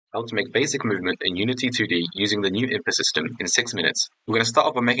How to make basic movement in Unity2D using the new input system in 6 minutes. We're going to start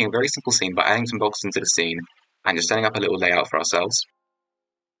off by making a very simple scene by adding some boxes into the scene and just setting up a little layout for ourselves.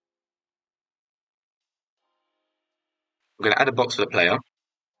 We're going to add a box for the player,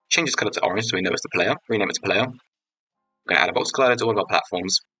 change its color to orange so we know it's the player, rename it to player. We're going to add a box collider to all of our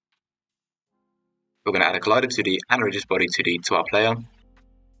platforms. We're going to add a collider 2D and a rigid body 2D to our player.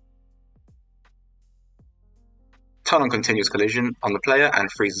 Turn on continuous collision on the player and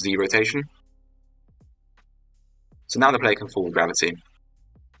freeze Z rotation. So now the player can fall with gravity. I'm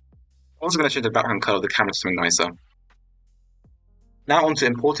also going to change the background color of the camera to something nicer. Now on to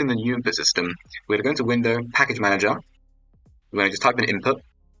importing the new input system. We're going to go into Window, Package Manager. We're going to just type in input.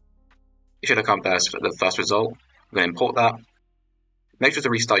 It should have come first for the first result. We're going to import that. Make sure to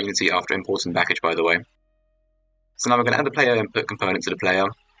restart Unity after importing the package, by the way. So now we're going to add the player input component to the player,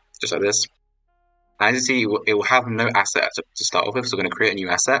 just like this. And as you see, it will have no asset to start off with, so we're going to create a new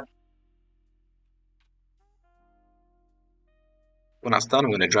asset. When that's done,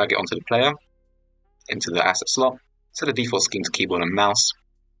 we're going to drag it onto the player, into the asset slot, set the default scheme to keyboard and mouse,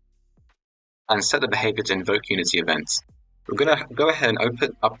 and set the behavior to invoke Unity events. We're going to go ahead and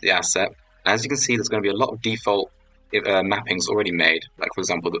open up the asset, and as you can see, there's going to be a lot of default mappings already made, like for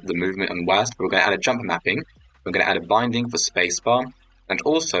example the movement and WASD. We're going to add a jump mapping, we're going to add a binding for spacebar, and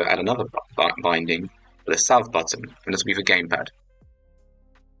also add another binding for the south button, and this will be for gamepad.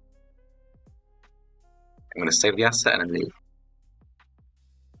 I'm going to save the asset and then leave.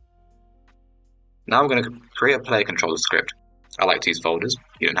 Now we're going to create a PlayerController script. I like to use folders,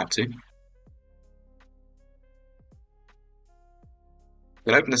 you don't have to.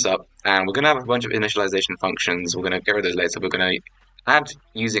 We're going to open this up, and we're going to have a bunch of initialization functions. We're going to get rid of those later. We're going to add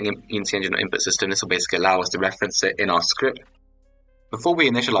using Unity Engine input system. This will basically allow us to reference it in our script. Before we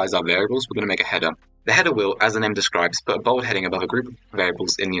initialize our variables, we're going to make a header. The header will, as the name describes, put a bold heading above a group of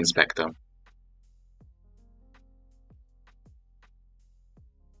variables in the inspector.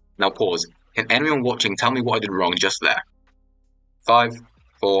 Now pause. Can anyone watching tell me what I did wrong just there? 5,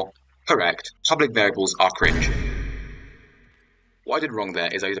 4, correct. Public variables are cringe. What I did wrong there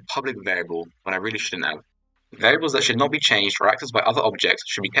is I used a public variable when I really shouldn't have. Variables that should not be changed or accessed by other objects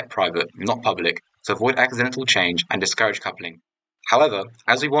should be kept private, not public, to avoid accidental change and discourage coupling. However,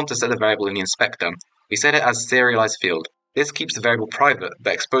 as we want to set the variable in the inspector, we set it as serialized field. This keeps the variable private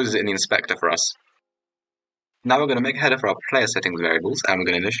but exposes it in the inspector for us. Now we're going to make a header for our player settings variables, and we're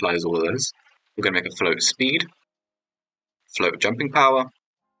going to initialize all of those. We're going to make a float speed, float jumping power, we're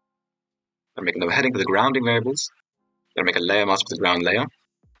going to make another heading for the grounding variables, we're going to make a layer mask for the ground layer,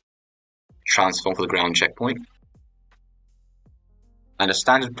 transform for the ground checkpoint, and a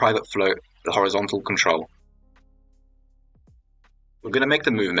standard private float for the horizontal control. We're going to make the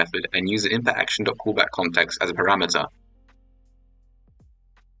move method and use the inputAction.callback context as a parameter.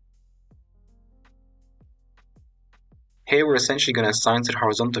 Here we're essentially going to assign to the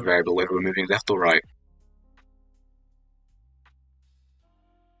horizontal variable whether we're moving left or right.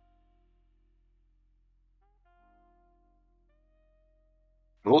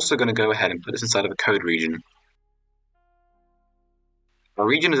 We're also going to go ahead and put this inside of a code region. A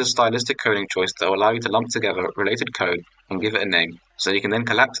region is a stylistic coding choice that will allow you to lump together related code and give it a name, so you can then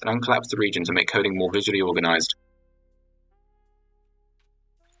collapse and uncollapse the region to make coding more visually organized.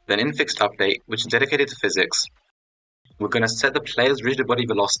 Then in FixedUpdate, which is dedicated to physics, we're going to set the player's rigid body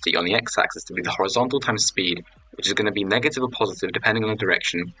velocity on the x-axis to be the horizontal times speed, which is going to be negative or positive depending on the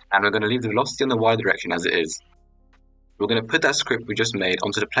direction, and we're going to leave the velocity on the y direction as it is. We're going to put that script we just made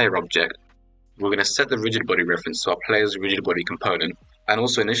onto the player object. We're going to set the rigid body reference to our player's rigid body component, and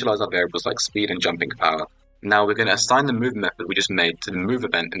also initialize our variables like speed and jumping power. Now we're going to assign the move method we just made to the move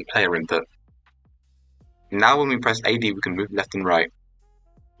event in player input. Now when we press AD, we can move left and right.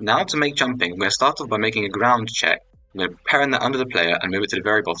 Now to make jumping, we're going to start off by making a ground check. We're going to parent that under the player and move it to the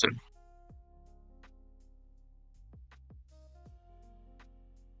very bottom.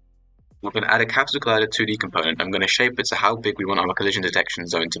 We're going to add a capsule collider 2D component. I'm going to shape it to how big we want our collision detection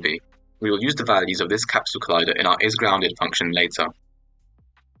zone to be. We will use the values of this capsule collider in our IsGrounded function later.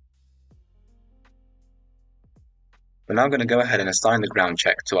 We're now going to go ahead and assign the ground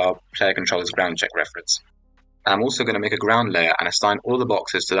check to our PlayerController's Groundcheck reference. And I'm also going to make a ground layer and assign all the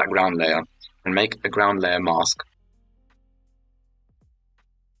boxes to that ground layer and make a ground layer mask.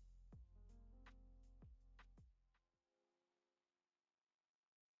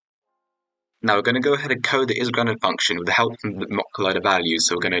 Now we're going to go ahead and code the IsGrounded function with the help from the mock collider values.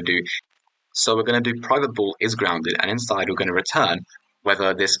 So we're going to do private bool IsGrounded, and inside we're going to return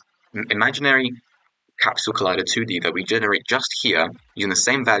whether this imaginary capsule collider 2D that we generate just here, using the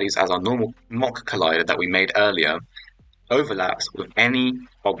same values as our normal mock collider that we made earlier, overlaps with any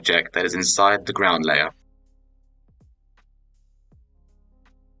object that is inside the ground layer.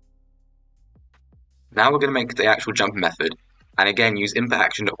 Now we're going to make the actual jump method, and again use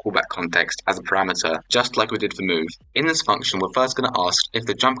inputAction.callbackContext as a parameter, just like we did for move. In this function, we're first going to ask if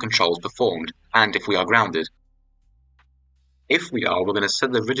the jump control is performed, and if we are grounded. If we are, we're going to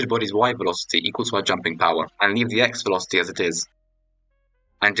set the rigid body's y velocity equal to our jumping power, and leave the x velocity as it is.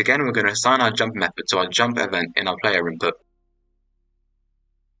 And again, we're going to assign our jump method to our jump event in our player input.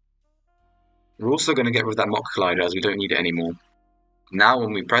 We're also going to get rid of that mock collider as we don't need it anymore. Now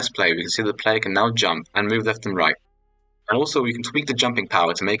when we press play, we can see the player can now jump and move left and right. And also we can tweak the jumping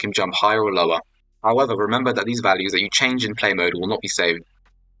power to make him jump higher or lower. However, remember that these values that you change in play mode will not be saved.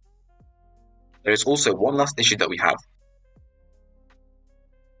 There is also one last issue that we have.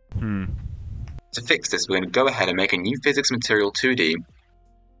 To fix this, we're going to go ahead and make a new physics material 2D.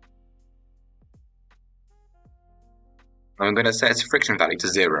 And I'm going to set its friction value to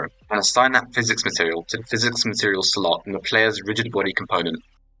 0, and assign that physics material to the physics material slot in the player's rigid body component.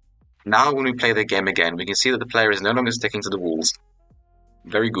 Now when we play the game again, we can see that the player is no longer sticking to the walls.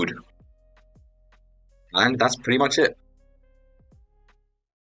 Very good. And that's pretty much it.